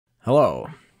Hello.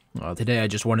 Today I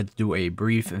just wanted to do a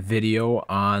brief video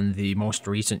on the most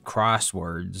recent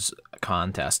Crosswords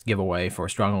contest giveaway for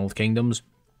Stronghold Kingdoms.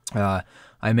 I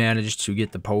managed to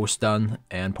get the post done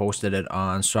and posted it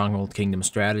on Stronghold Kingdom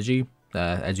Strategy.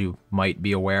 As you might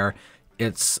be aware,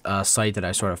 it's a site that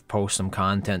I sort of post some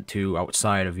content to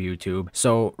outside of YouTube.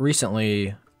 So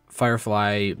recently,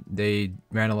 Firefly, they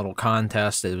ran a little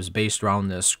contest. It was based around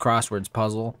this Crosswords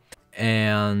puzzle,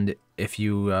 and if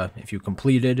you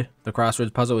completed the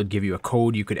Crosswords puzzle, it would give you a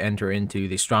code you could enter into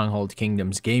the Stronghold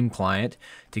Kingdoms game client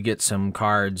to get some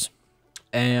cards.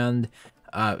 And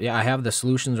yeah, I have the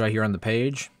solutions right here on the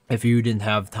page. If you didn't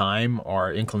have time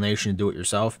or inclination to do it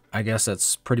yourself, I guess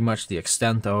that's pretty much the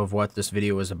extent of what this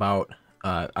video is about.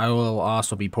 I will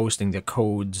also be posting the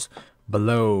codes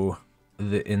below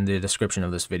in the description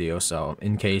of this video, so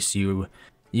in case you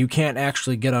can't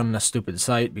actually get on a stupid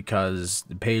site because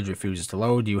the page refuses to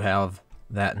load, you have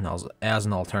that as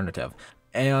an alternative.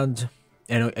 And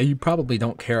you probably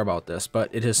don't care about this, but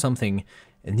it is something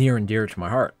near and dear to my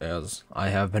heart, as I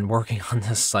have been working on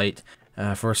this site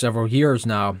for several years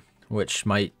now, which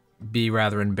might be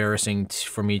rather embarrassing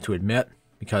for me to admit,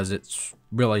 because it's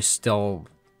really still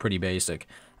pretty basic.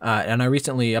 And I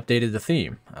recently updated the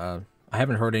theme. I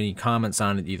haven't heard any comments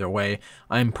on it either way.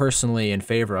 I'm personally in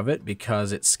favor of it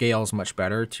because it scales much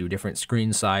better to different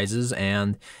screen sizes,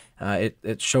 and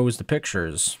it shows the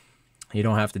pictures. You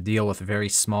don't have to deal with very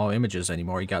small images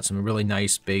anymore. You got some really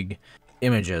nice big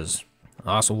images.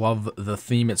 I also love the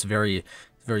theme. It's very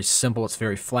simple. It's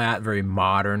very flat, very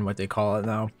modern, what they call it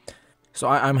now. So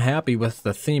I'm happy with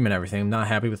the theme and everything. I'm not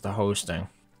happy with the hosting.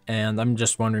 And I'm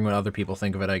just wondering what other people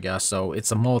think of it, I guess. So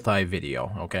it's a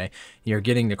multi-video, okay? You're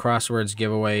getting the Crosswords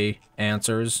giveaway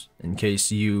answers in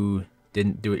case you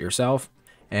didn't do it yourself.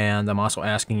 And I'm also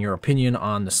asking your opinion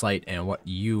on the site and what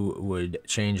you would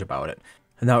change about it.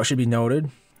 And now it should be noted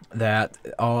that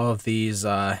all of these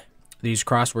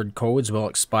crossword codes will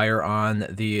expire on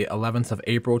the 11th of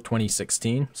April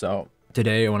 2016. So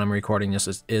today, when I'm recording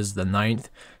this, is the 9th.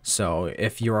 So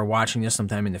if you are watching this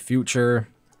sometime in the future,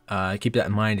 keep that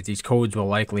in mind, that these codes will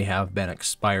likely have been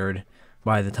expired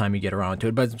by the time you get around to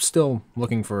it, but I'm still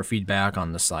looking for feedback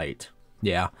on the site.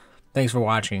 Yeah, thanks for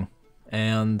watching,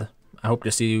 and I hope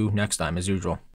to see you next time as usual.